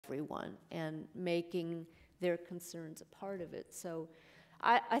everyone and making their concerns a part of it. So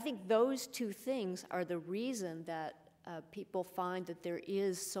I think those two things are the reason that people find that there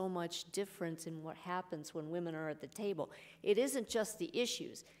is so much difference in what happens when women are at the table. It isn't just the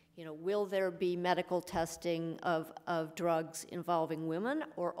issues. You know, will there be medical testing of drugs involving women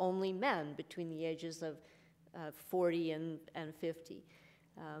or only men between the ages of 40 and 50?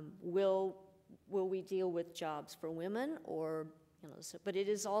 Will we deal with jobs for women, or, you know, so, but it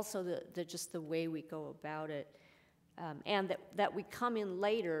is also just the way we go about it. And that we come in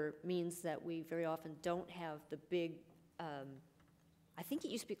later means that we very often don't have the big, I think it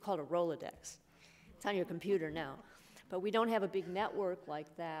used to be called a Rolodex. It's on your computer now. But we don't have a big network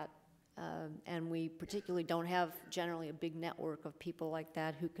like that, and we particularly don't have generally a big network of people like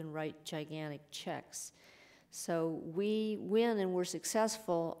that who can write gigantic checks. So we win and we're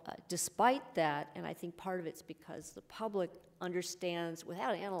successful despite that, and I think part of it's because the public understands,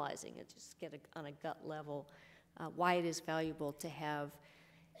 without analyzing it, just get on a gut level, why it is valuable to have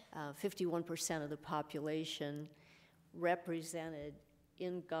 51% of the population represented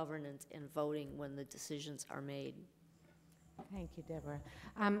in governance and voting when the decisions are made. Thank you, Deborah.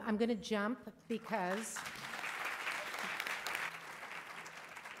 I'm going to jump because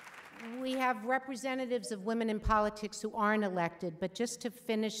we have representatives of women in politics who aren't elected, but just to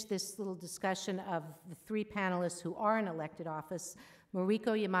finish this little discussion of the three panelists who are in elected office,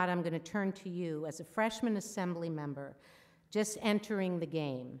 Mariko Yamada, I'm going to turn to you as a freshman assembly member, just entering the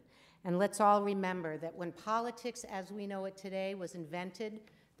game. And let's all remember that when politics as we know it today was invented,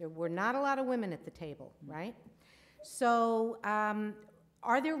 there were not a lot of women at the table, right? So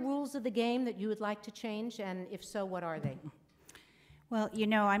are there rules of the game that you would like to change? And if so, what are they? Well, you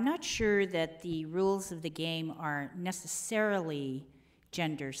know, I'm not sure that the rules of the game are necessarily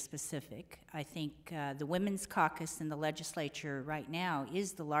gender specific. I think the Women's Caucus in the legislature right now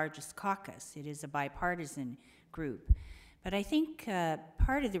is the largest caucus. It is a bipartisan group. But I think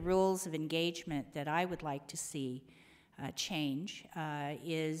part of the rules of engagement that I would like to see change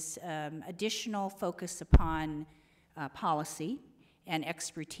is additional focus upon policy and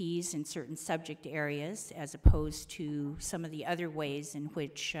expertise in certain subject areas, as opposed to some of the other ways in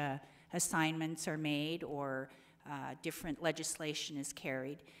which assignments are made or different legislation is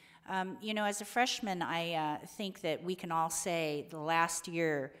carried. You know, as a freshman, I think that we can all say the last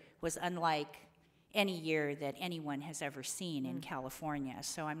year was unlike any year that anyone has ever seen in California.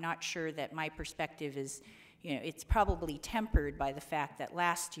 So I'm not sure that my perspective is, you know, it's probably tempered by the fact that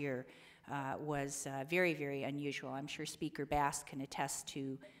last year was very, very unusual. I'm sure Speaker Bass can attest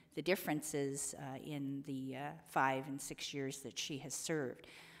to the differences in the 5 and 6 years that she has served.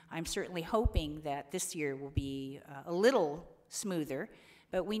 I'm certainly hoping that this year will be a little smoother,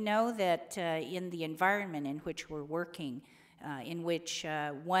 but we know that in the environment in which we're working, in which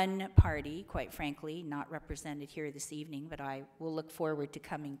one party, quite frankly, not represented here this evening, but I will look forward to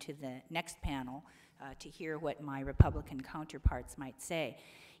coming to the next panel to hear what my Republican counterparts might say.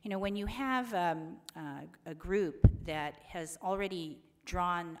 You know, when you have a group that has already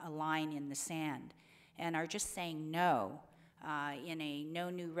drawn a line in the sand and are just saying no in a no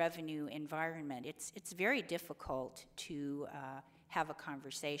new revenue environment, it's very difficult to have a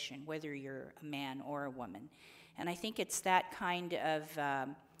conversation, whether you're a man or a woman. And I think it's that kind of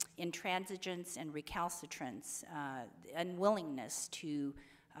intransigence and recalcitrance, unwillingness to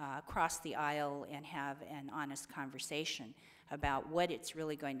cross the aisle and have an honest conversation about what it's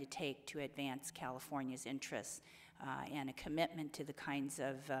really going to take to advance California's interests and a commitment to the kinds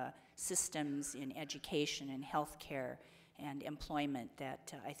of systems in education and healthcare and employment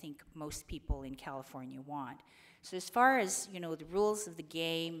that I think most people in California want. So as far as, you know, the rules of the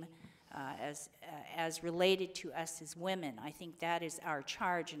game as related to us as women, I think that is our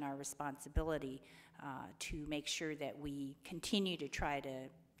charge and our responsibility to make sure that we continue to try to,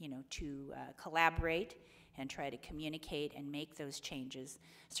 you know, to collaborate and try to communicate and make those changes.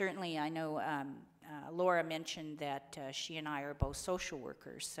 Certainly, I know Laura mentioned that she and I are both social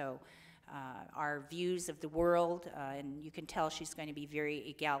workers, so our views of the world, and you can tell she's going to be very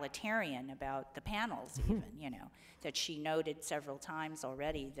egalitarian about the panels even, you know, that she noted several times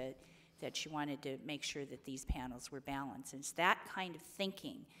already that she wanted to make sure that these panels were balanced. And it's that kind of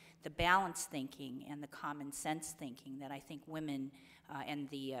thinking, the balanced thinking and the common sense thinking that I think women and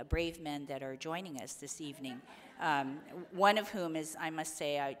the brave men that are joining us this evening, one of whom is, I must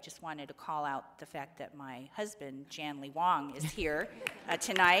say, I just wanted to call out the fact that my husband, Janley Wong, is here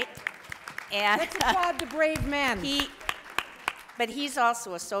tonight. And let's applaud the brave men. But he's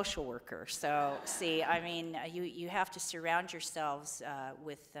also a social worker, so see, I mean, you have to surround yourselves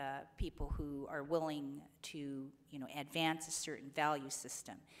with people who are willing to, advance a certain value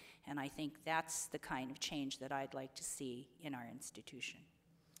system. And I think that's the kind of change that I'd like to see in our institution.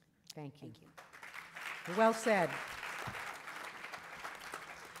 Thank you. Well said.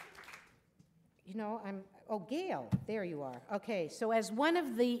 Gale, there you are. Okay, so as one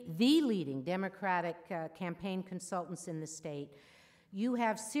of the leading Democratic campaign consultants in the state, you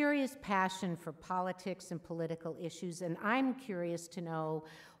have serious passion for politics and political issues, and I'm curious to know,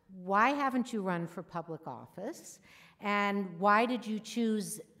 why haven't you run for public office, and why did you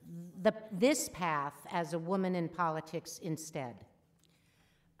choose this path as a woman in politics instead?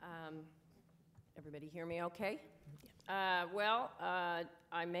 Everybody hear me okay?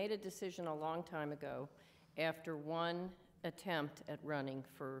 I made a decision a long time ago after one attempt at running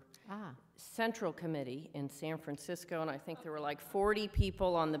for Central Committee in San Francisco, and I think there were like 40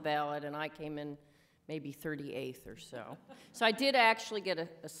 people on the ballot, and I came in maybe 38th or so. So I did actually get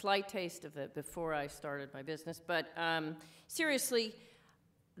a slight taste of it before I started my business, but seriously,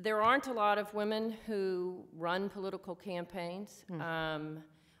 there aren't a lot of women who run political campaigns. I'm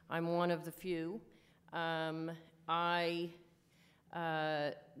one of the few. I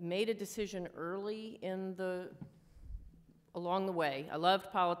made a decision early along the way. I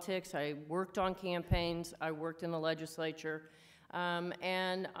loved politics. I worked on campaigns. I worked in the legislature.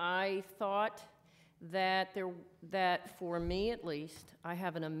 And I thought that for me at least, I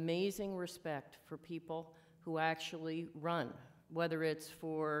have an amazing respect for people who actually run, whether it's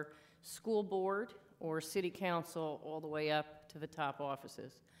for school board or city council all the way up to the top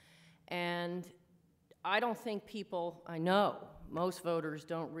offices. And I don't think I know most voters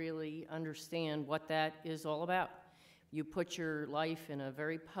don't really understand what that is all about. You put your life in a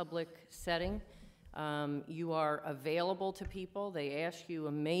very public setting. You are available to people. They ask you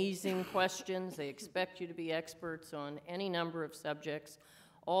amazing questions. They expect you to be experts on any number of subjects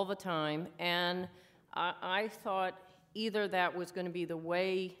all the time. And I thought either that was going to be the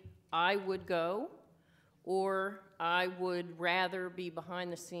way I would go, or I would rather be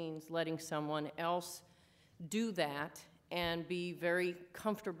behind the scenes letting someone else do that and be very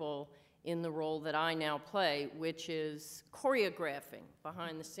comfortable in the role that I now play, which is choreographing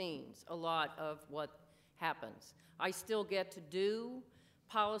behind the scenes a lot of what happens. I still get to do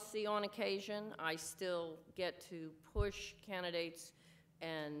policy on occasion. I still get to push candidates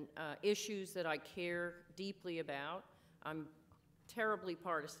and issues that I care deeply about. I'm terribly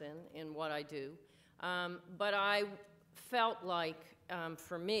partisan in what I do. But I felt like,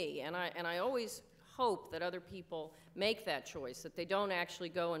 for me, and I always hope that other people make that choice, that they don't actually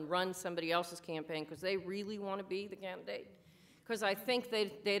go and run somebody else's campaign because they really want to be the candidate. Because I think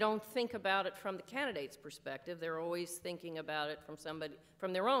they don't think about it from the candidate's perspective. They're always thinking about it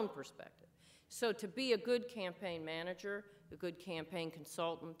from their own perspective. So to be a good campaign manager, a good campaign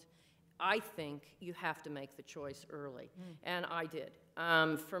consultant, I think you have to make the choice early, and I did.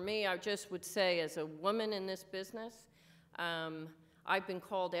 For me, I just would say, as a woman in this business, I've been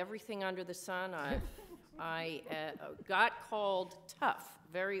called everything under the sun. I got called tough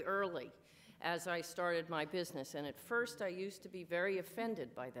very early as I started my business, and at first I used to be very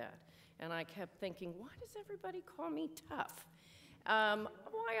offended by that, and I kept thinking, why does everybody call me tough?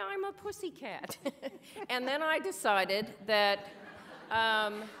 Why, I'm a pussycat. And then I decided that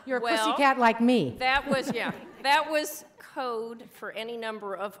you're a pussycat like me. That was code for any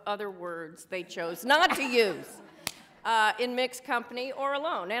number of other words they chose not to use in mixed company or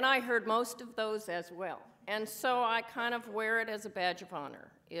alone. And I heard most of those as well. And so I kind of wear it as a badge of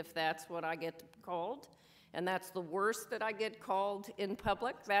honor, if that's what I get called. And that's the worst that I get called in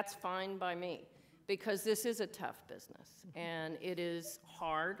public, that's fine by me. Because this is a tough business, and it is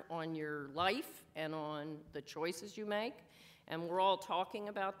hard on your life and on the choices you make. And we're all talking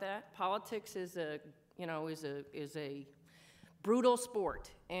about that. Politics is a brutal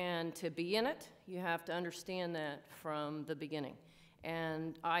sport, and to be in it, you have to understand that from the beginning.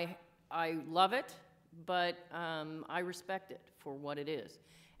 And I love it, but I respect it for what it is.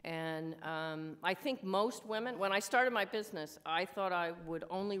 And I think most women, when I started my business, I thought I would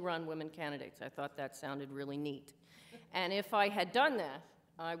only run women candidates. I thought that sounded really neat. And if I had done that,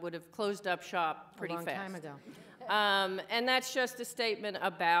 I would have closed up shop pretty fast. A long time ago. And that's just a statement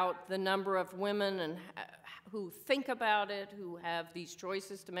about the number of women and who think about it, who have these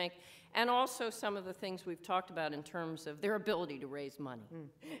choices to make, and also some of the things we've talked about in terms of their ability to raise money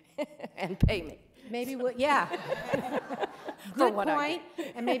and pay me. Maybe we'll, yeah. Good point,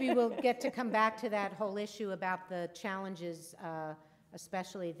 and maybe we'll get to come back to that whole issue about the challenges,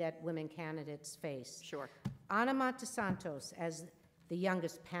 especially that women candidates face. Sure. Ana Matosantos as the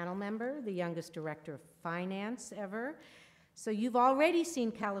youngest panel member, the youngest director of finance ever. So you've already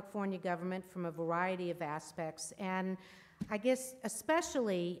seen California government from a variety of aspects, and I guess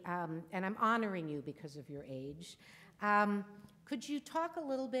especially, and I'm honoring you because of your age, could you talk a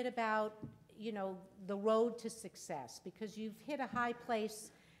little bit about, you know, the road to success? Because you've hit a high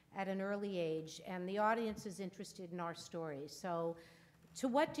place at an early age, and the audience is interested in our story. So to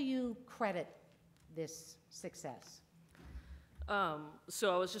what do you credit this success?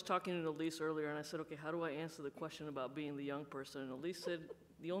 So I was just talking to Elise earlier, and I said, okay, how do I answer the question about being the young person? And Elise said,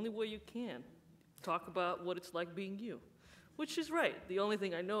 the only way you can. Talk about what it's like being you, which is right. The only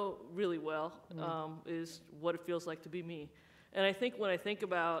thing I know really well is what it feels like to be me. And I think when I think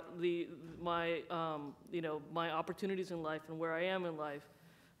about my opportunities in life and where I am in life,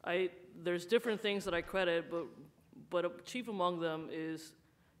 there's different things that I credit, but chief among them is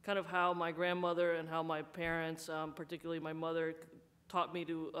kind of how my grandmother and how my parents, particularly my mother, taught me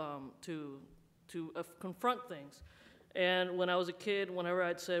to confront things. And when I was a kid, whenever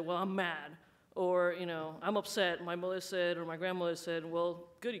I'd say, well, I'm mad, or, you know, I'm upset, my mother said, or my grandmother said, well,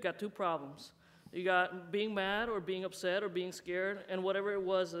 good, you got two problems. You got being mad or being upset or being scared, and whatever it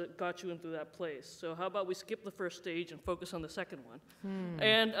was that got you into that place. So how about we skip the first stage and focus on the second one?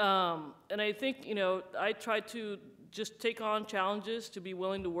 And I think, you know, I try to just take on challenges, to be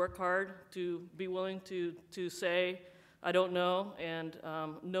willing to work hard, to be willing to say, I don't know, and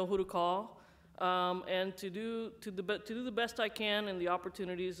know who to call, and to do the best I can in the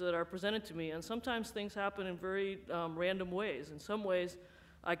opportunities that are presented to me. And sometimes things happen in very random ways. In some ways,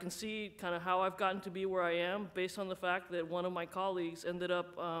 I can see kind of how I've gotten to be where I am based on the fact that one of my colleagues ended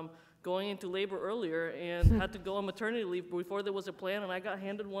up going into labor earlier and had to go on maternity leave before there was a plan, and I got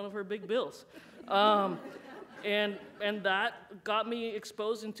handed one of her big bills. And that got me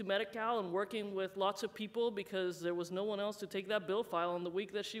exposed into Medi-Cal and working with lots of people because there was no one else to take that bill file on the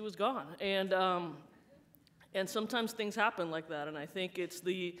week that she was gone. And sometimes things happen like that, and I think it's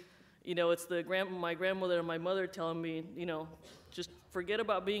my grandmother and my mother telling me, you know, just forget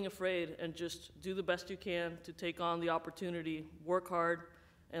about being afraid and just do the best you can to take on the opportunity, work hard,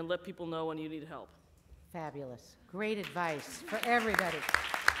 and let people know when you need help. Fabulous. Great advice for everybody.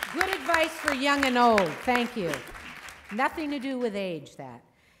 Good advice for young and old. Thank you. Nothing to do with age, that.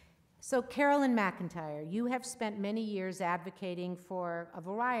 So, Carolyn McIntyre, you have spent many years advocating for a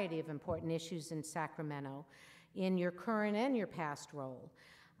variety of important issues in Sacramento in your current and your past role.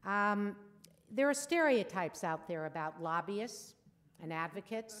 There are stereotypes out there about lobbyists and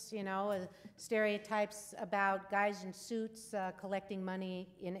advocates, you know, stereotypes about guys in suits collecting money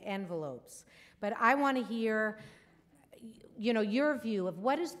in envelopes. But I want to hear, you know, your view of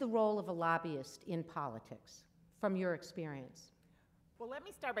what is the role of a lobbyist in politics from your experience. Well, let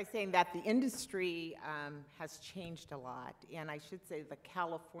me start by saying that the industry has changed a lot, and I should say the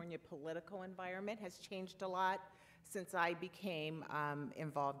California political environment has changed a lot since I became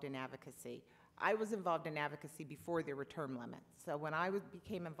involved in advocacy. I was involved in advocacy before there were term limits. So when I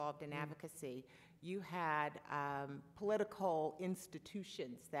became involved in advocacy, you had political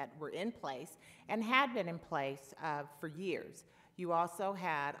institutions that were in place and had been in place for years. You also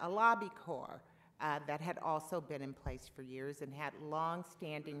had a lobby corps that had also been in place for years and had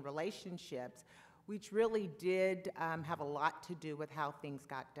long-standing relationships, which really did have a lot to do with how things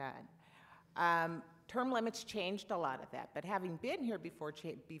got done. Term limits changed a lot of that, but having been here before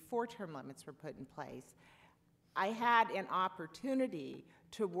term limits were put in place, I had an opportunity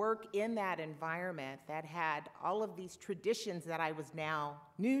to work in that environment that had all of these traditions that I was now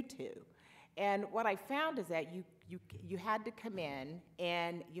new to. And what I found is that you had to come in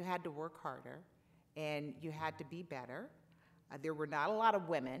and you had to work harder and you had to be better. There were not a lot of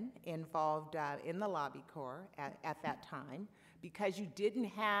women involved in the lobby corps at that time because you didn't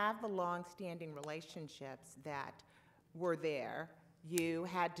have the long-standing relationships that were there. You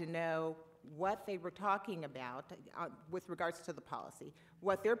had to know what they were talking about with regards to the policy,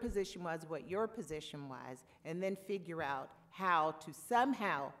 what their position was, what your position was, and then figure out how to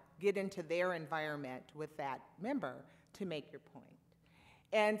somehow get into their environment with that member to make your point.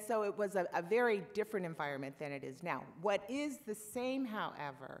 And so it was a very different environment than it is now. What is the same,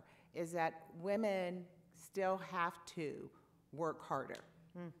 however, is that women still have to work harder.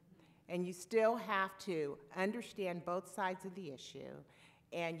 And you still have to understand both sides of the issue,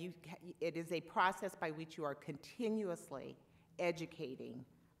 and it is a process by which you are continuously educating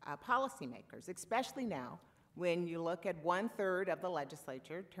policymakers, especially now when you look at 1/3 of the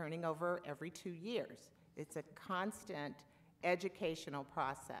legislature turning over every 2 years. It's a constant educational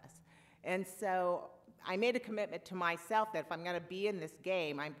process. And so I made a commitment to myself that if I'm going to be in this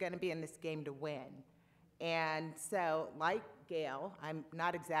game, I'm going to be in this game to win. And so, like Gale, I'm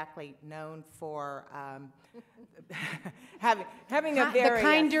not exactly known for having a very the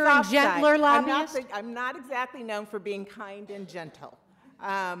kinder soft and gentler side. lobbyist. I'm not exactly known for being kind and gentle,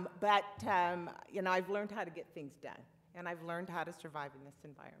 but you know, I've learned how to get things done, and I've learned how to survive in this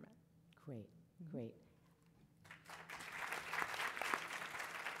environment. Great, great.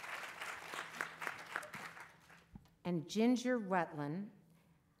 And Ginger Rutland.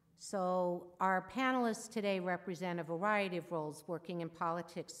 So our panelists today represent a variety of roles working in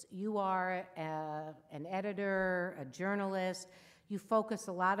politics. You are an editor, a journalist. You focus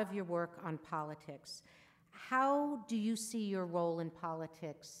a lot of your work on politics. How do you see your role in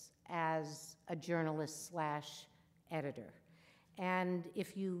politics as a journalist / editor? And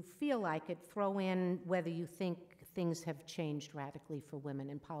if you feel like it, throw in whether you think things have changed radically for women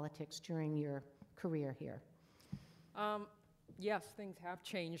in politics during your career here. Yes, things have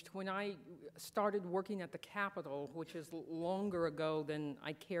changed. When I started working at the Capitol, which is longer ago than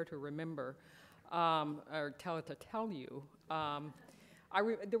I care to remember, or tell you,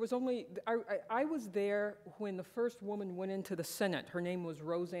 there was only, I was there when the first woman went into the Senate. Her name was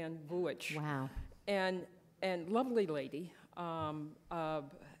Roseanne Buich. Wow. And lovely lady,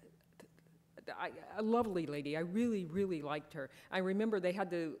 a lovely lady. I really, really liked her. I remember they had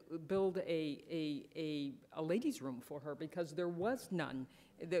to build a ladies' room for her because there was none.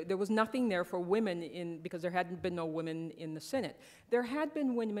 There was nothing there for women because there hadn't been no women in the Senate. There had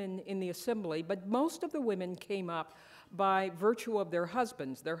been women in the Assembly, but most of the women came up by virtue of their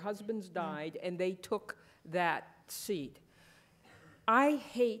husbands. Their husbands died, and they took that seat. I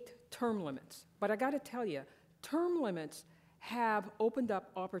hate term limits, but I got to tell you, term limits have opened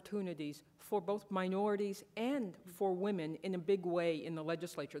up opportunities for both minorities and for women in a big way in the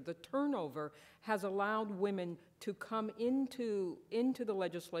legislature. The turnover has allowed women to come into the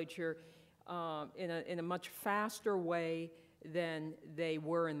legislature in a much faster way than they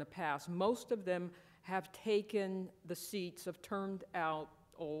were in the past. Most of them have taken the seats of turned out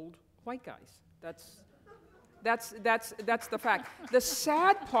old white guys. That's the fact. The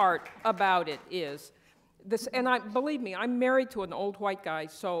sad part about it is this, and believe me, I'm married to an old white guy,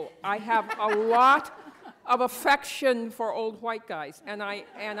 so I have a lot of affection for old white guys, and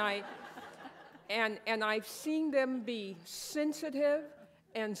I've seen them be sensitive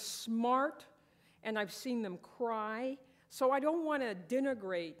and smart, and I've seen them cry. So I don't want to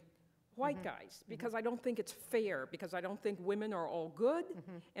denigrate white guys because I don't think it's fair, because I don't think women are all good,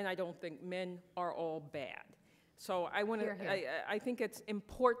 and I don't think men are all bad. So I want to. I think it's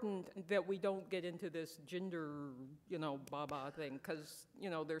important that we don't get into this gender, baba thing, because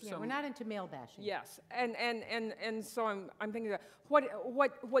there's some. We're not into male bashing. Yes, and so I'm thinking that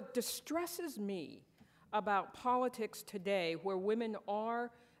what distresses me about politics today, where women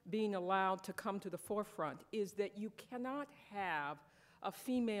are being allowed to come to the forefront, is that you cannot have a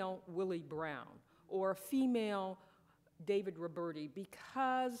female Willie Brown or a female David Roberti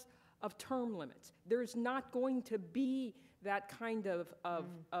because of term limits. There's not going to be that kind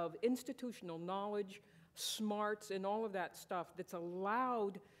of institutional knowledge, smarts, and all of that stuff that's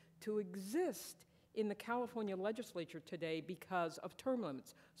allowed to exist in the California legislature today because of term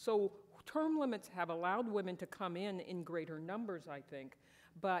limits. So term limits have allowed women to come in greater numbers, I think,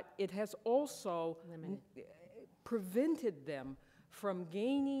 but it has also prevented them from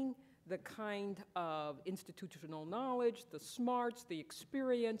gaining the kind of institutional knowledge, the smarts, the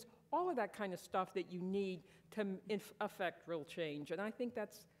experience, all of that kind of stuff that you need to affect real change. And I think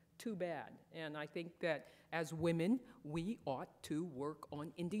that's too bad. And I think that as women, we ought to work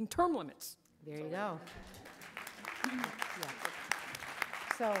on ending term limits. There you go.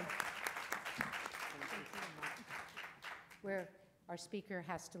 So, our speaker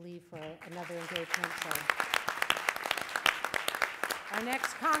has to leave for another engagement. So, our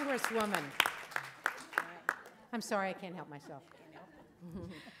next Congresswoman. I'm sorry, I can't help myself.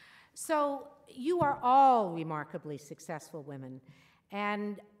 So you are all remarkably successful women,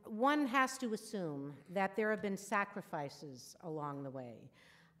 and one has to assume that there have been sacrifices along the way.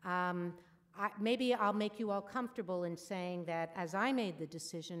 Maybe I'll make you all comfortable in saying that as I made the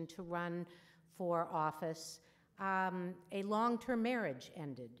decision to run for office, a long-term marriage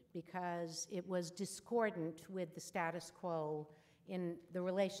ended because it was discordant with the status quo in the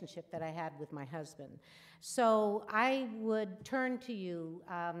relationship that I had with my husband. So I would turn to you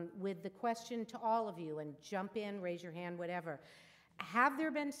with the question to all of you, and jump in, raise your hand, whatever. Have there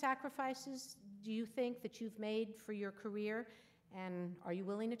been sacrifices, do you think, that you've made for your career, and are you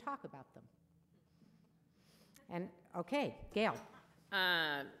willing to talk about them? And, okay, Gale.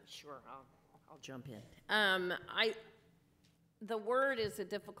 Sure, I'll jump in. The word is a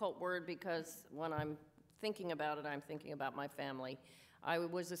difficult word because when I'm thinking about it, I'm thinking about my family. I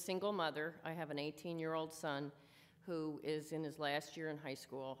was a single mother. I have an 18-year-old son who is in his last year in high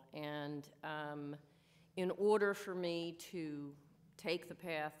school, and in order for me to take the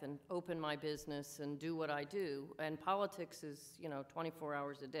path and open my business and do what I do, and politics is, 24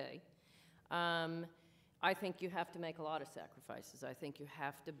 hours a day, I think you have to make a lot of sacrifices. I think you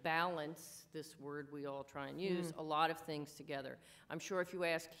have to balance, this word we all try and use, a lot of things together. I'm sure if you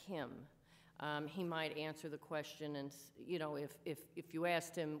ask him, he might answer the question, and if you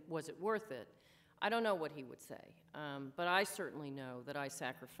asked him, was it worth it? I don't know what he would say, but I certainly know that I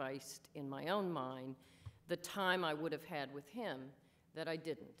sacrificed in my own mind the time I would have had with him that I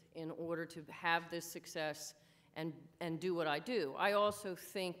didn't in order to have this success and do what I do. I also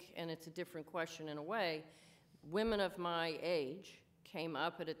think, and it's a different question in a way, women of my age came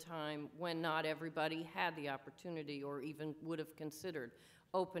up at a time when not everybody had the opportunity or even would have considered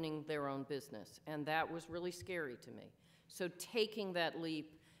opening their own business, and that was really scary to me. So taking that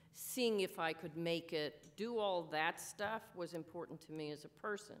leap, seeing if I could make it, do all that stuff was important to me as a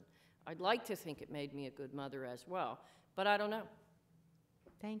person. I'd like to think it made me a good mother as well, but I don't know.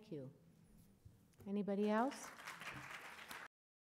 Thank you. Anybody else?